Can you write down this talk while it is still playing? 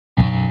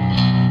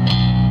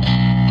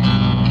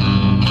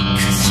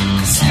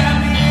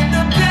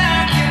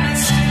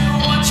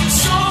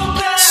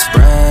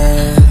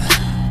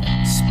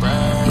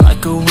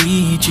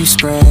need you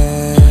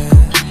spread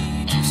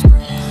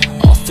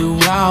all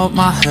throughout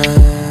my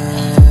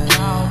head.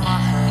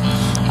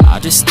 I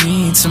just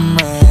need some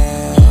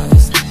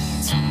rest,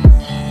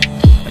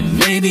 and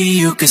maybe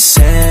you could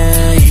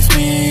save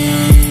me.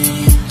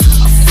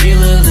 I feel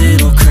a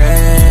little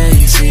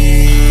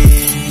crazy.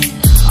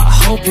 I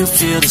hope you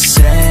feel the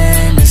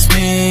same as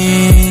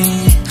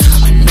me.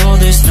 I know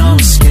there's no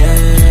escaping.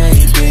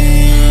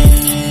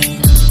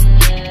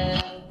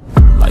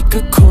 Like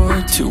a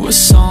chord to a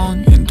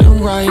song, and a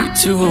right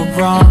to a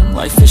wrong.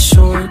 Life is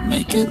short,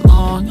 make it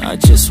long. I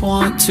just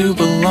want to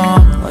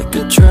belong. Like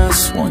a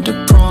dress worn to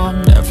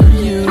prom, never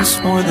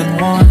used more than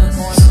once.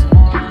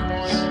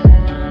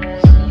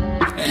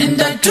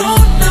 And I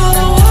don't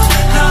know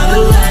how to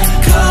let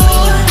go,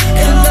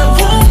 and I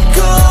won't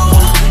go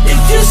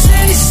if you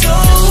say so.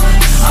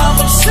 I'm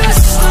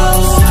obsessed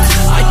though,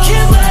 I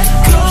can't let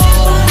go,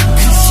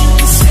 'cause you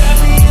can stab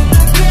me in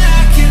the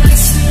back and I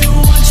still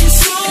want you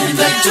so bad. And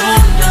I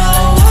don't know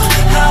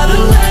how to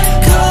let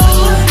go,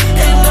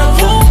 and I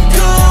won't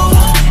go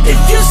if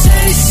you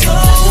say so.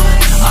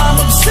 I'm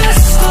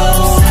obsessed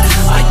though,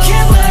 I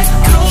can't let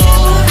go,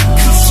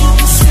 'cause you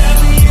can stab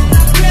me in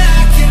the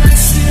back and I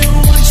still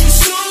want you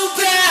so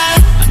bad.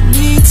 I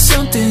need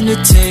something to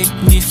take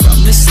me from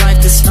this life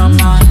that's not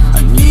mine.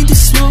 I need to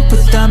smoke,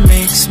 but that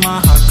makes my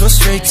heart go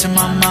straight to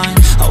my mind.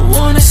 I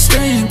wanna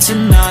stay in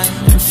tonight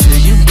and feel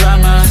you by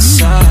my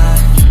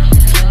side,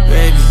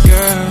 baby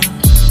girl.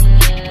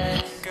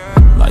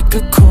 Like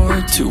a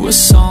chord to a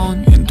song,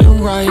 and a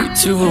right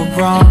to a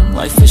wrong.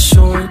 Life is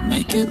short,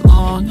 make it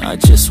long. I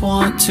just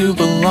want to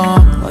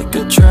belong. Like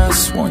a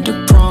dress worn to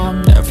prom,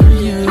 never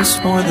used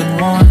more than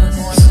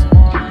once.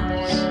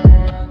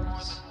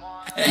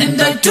 And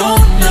I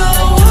don't know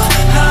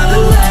how to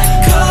let